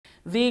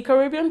The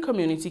Caribbean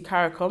Community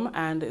CARICOM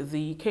and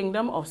the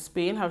Kingdom of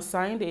Spain have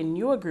signed a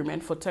new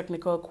agreement for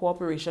technical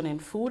cooperation in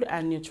food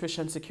and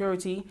nutrition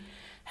security,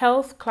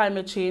 health,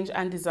 climate change,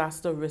 and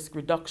disaster risk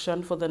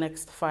reduction for the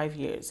next 5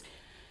 years.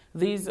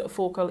 These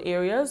focal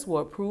areas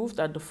were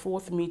approved at the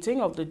 4th meeting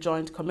of the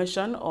Joint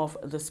Commission of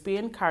the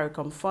Spain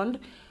CARICOM Fund,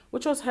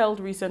 which was held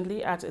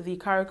recently at the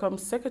CARICOM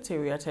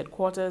Secretariat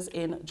headquarters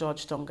in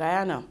Georgetown,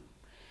 Guyana.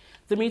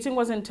 The meeting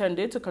was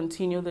intended to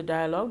continue the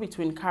dialogue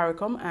between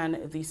CARICOM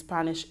and the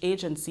Spanish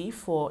Agency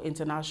for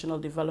International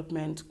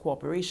Development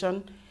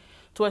Cooperation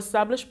to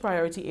establish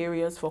priority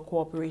areas for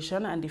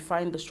cooperation and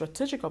define the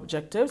strategic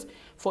objectives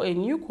for a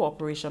new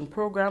cooperation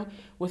program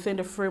within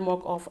the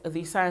framework of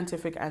the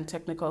Scientific and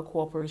Technical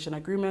Cooperation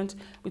Agreement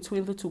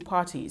between the two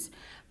parties.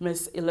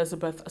 Ms.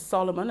 Elizabeth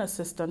Solomon,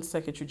 Assistant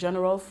Secretary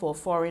General for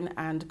Foreign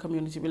and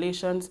Community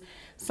Relations,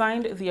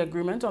 signed the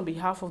agreement on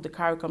behalf of the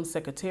CARICOM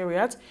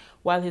Secretariat,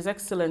 while His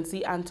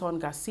Excellency Anton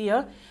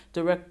Garcia,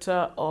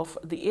 Director of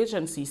the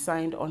agency,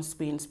 signed on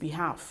Spain's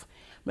behalf.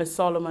 Ms.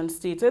 Solomon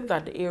stated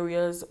that the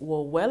areas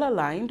were well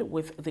aligned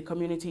with the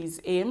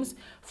community's aims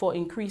for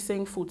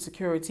increasing food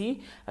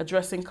security,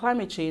 addressing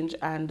climate change,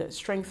 and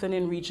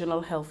strengthening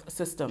regional health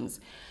systems.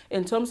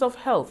 In terms of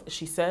health,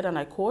 she said, and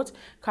I quote,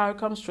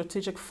 CARICOM's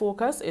strategic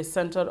focus is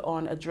centered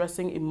on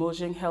addressing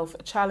emerging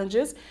health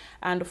challenges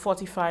and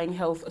fortifying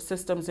health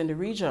systems in the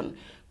region,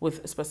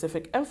 with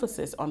specific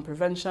emphasis on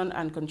prevention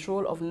and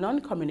control of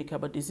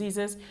non-communicable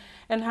diseases,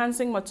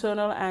 enhancing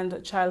maternal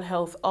and child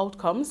health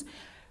outcomes,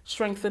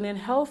 strengthening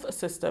health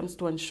systems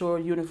to ensure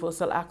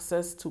universal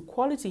access to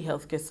quality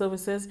healthcare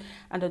services,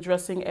 and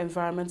addressing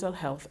environmental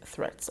health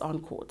threats,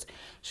 unquote.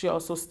 She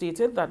also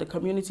stated that the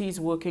community is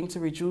working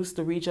to reduce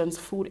the region's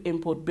food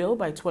import bill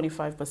by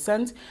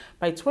 25%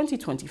 by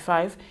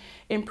 2025,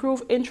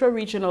 improve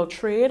intra-regional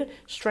trade,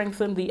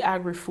 strengthen the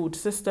agri-food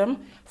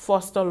system,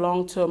 foster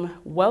long-term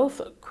wealth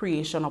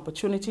creation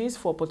opportunities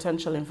for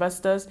potential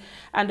investors,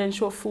 and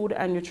ensure food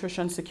and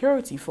nutrition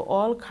security for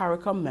all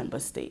CARICOM member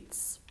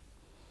states.